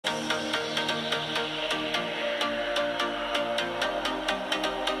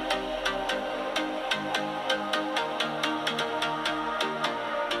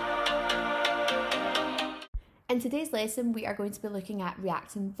in today's lesson, we are going to be looking at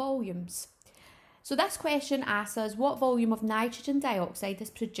reactant volumes. So this question asks us what volume of nitrogen dioxide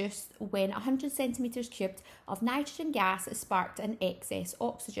is produced when 100 centimetres cubed of nitrogen gas is sparked in excess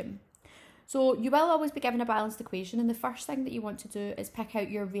oxygen. So you will always be given a balanced equation, and the first thing that you want to do is pick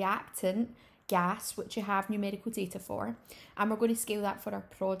out your reactant gas, which you have numerical data for, and we're going to scale that for our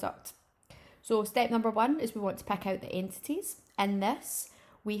product. So step number one is we want to pick out the entities. In this,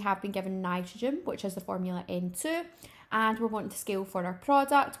 we have been given nitrogen, which is the formula N2, and we're wanting to scale for our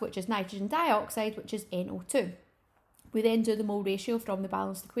product, which is nitrogen dioxide, which is NO2. We then do the mole ratio from the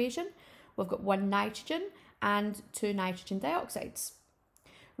balanced equation. We've got 1 nitrogen and 2 nitrogen dioxides.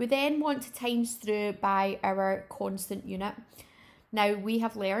 We then want to times through by our constant unit. Now, we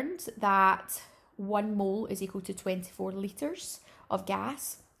have learned that 1 mole is equal to 24 litres of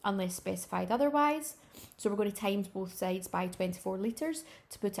gas, unless specified otherwise. So we're going to times both sides by 24 litres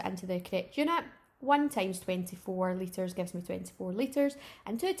to put it into the correct unit. 1 times 24 litres gives me 24 litres,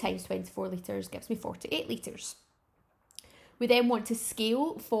 and 2 times 24 litres gives me 48 litres. We then want to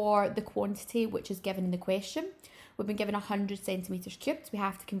scale for the quantity which is given in the question. We've been given 100 centimetres cubed. We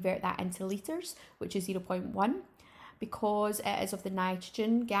have to convert that into litres, which is 0.1. Because it is of the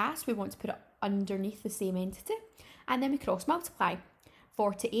nitrogen gas, we want to put it underneath the same entity, and then we cross multiply.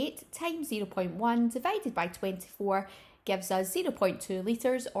 48 times 0.1 divided by 24 gives us 0.2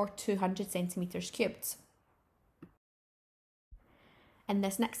 litres or 200 centimetres cubed. In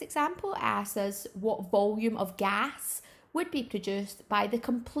this next example, it asks us what volume of gas would be produced by the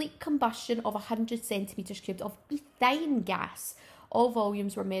complete combustion of 100 centimetres cubed of ethane gas. All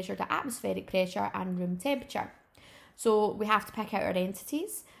volumes were measured at atmospheric pressure and room temperature. So we have to pick out our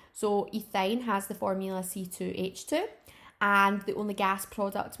entities. So ethane has the formula C2H2. And the only gas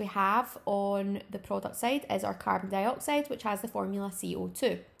product we have on the product side is our carbon dioxide, which has the formula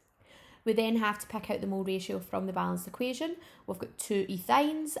CO2. We then have to pick out the mole ratio from the balanced equation. We've got 2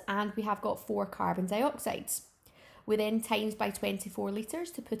 ethynes and we have got 4 carbon dioxides. We then times by 24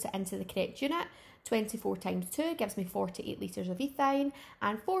 litres to put it into the correct unit. 24 times 2 gives me 48 litres of ethane,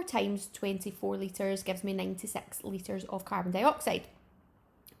 and 4 times 24 litres gives me 96 litres of carbon dioxide.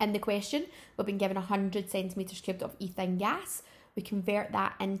 In the question, we've been given 100 centimetres cubed of ethane gas. We convert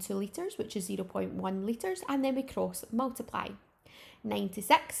that into litres, which is 0.1 litres, and then we cross multiply.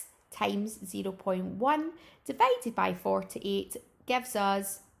 96 times 0.1 divided by 48 gives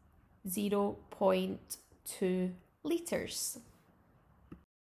us 0.2 litres.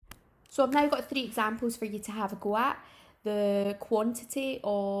 So I've now got 3 examples for you to have a go at. The quantity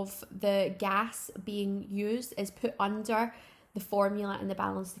of the gas being used is put under the formula in the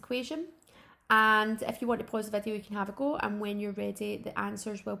balanced equation, and if you want to pause the video you can have a go, and when you're ready the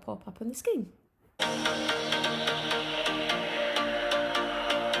answers will pop up on the screen.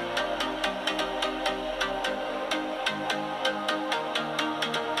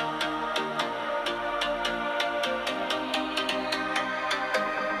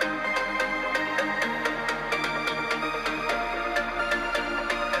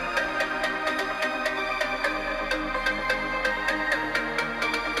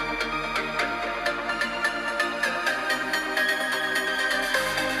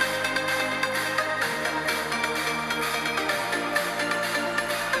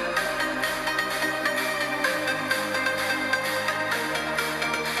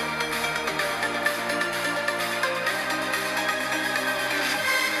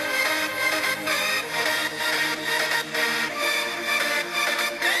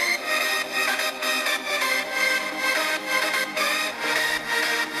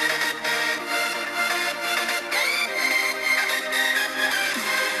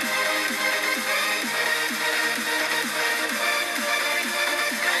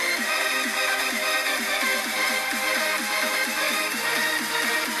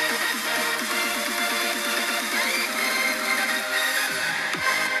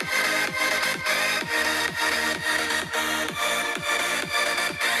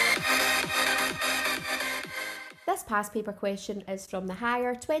 This past paper question is from the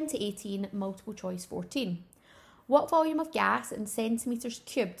Higher 2018 multiple choice 14. What volume of gas in centimetres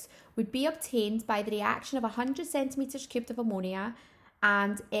cubed would be obtained by the reaction of 100 centimetres cubed of ammonia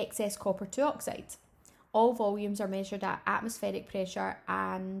and excess copper 2 oxide? All volumes are measured at atmospheric pressure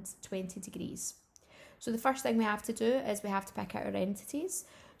and 20 degrees. So the first thing we have to do is we have to pick out our entities.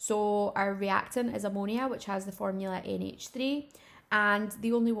 So our reactant is ammonia, which has the formula NH3. And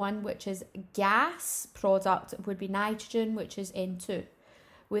the only one which is gas product would be nitrogen, which is N2.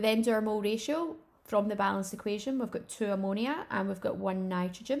 We then do our mole ratio from the balanced equation. We've got 2 ammonia and we've got 1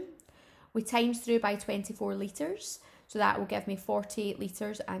 nitrogen. We times through by 24 litres. So that will give me 48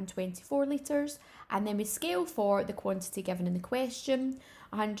 litres and 24 litres. And then we scale for the quantity given in the question.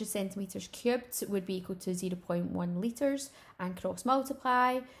 100 centimetres cubed would be equal to 0.1 litres, and cross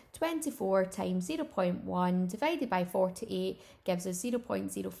multiply. 24 times 0.1 divided by 48 gives us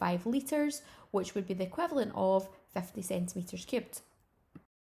 0.05 litres, which would be the equivalent of 50 centimetres cubed.